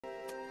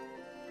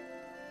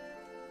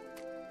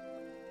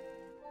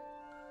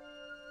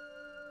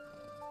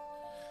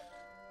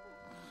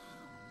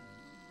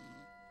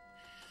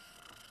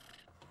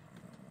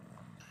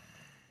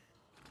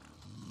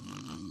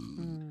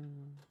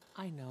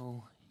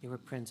know. You're a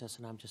princess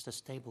and I'm just a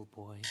stable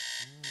boy.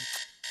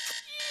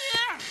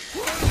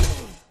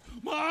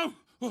 Mom!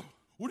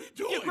 What are you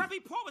doing? Your grubby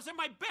paw was in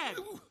my bed.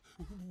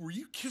 Were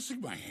you kissing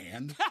my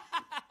hand?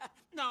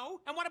 No.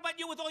 And what about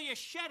you with all your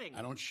shedding?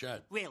 I don't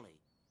shed. Really?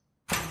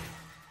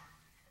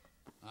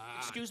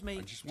 Excuse me.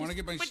 I just want to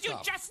get my But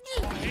stuff. you just...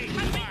 Hey,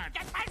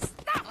 get my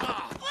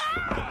stuff!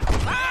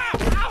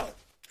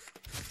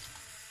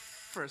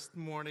 First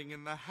morning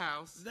in the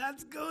house.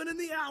 That's going in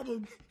the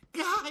album.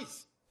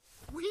 Guys,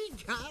 we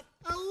got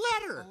a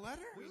letter. A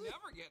letter? We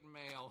never get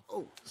mail.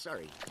 Oh,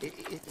 sorry.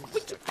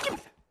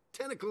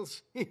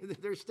 Tentacles.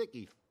 They're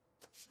sticky.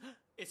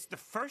 It's the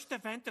first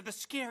event of the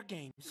scare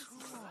games.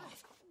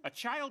 A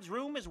child's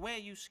room is where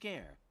you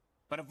scare,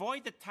 but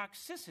avoid the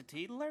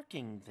toxicity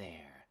lurking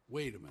there.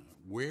 Wait a minute.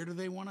 Where do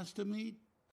they want us to meet?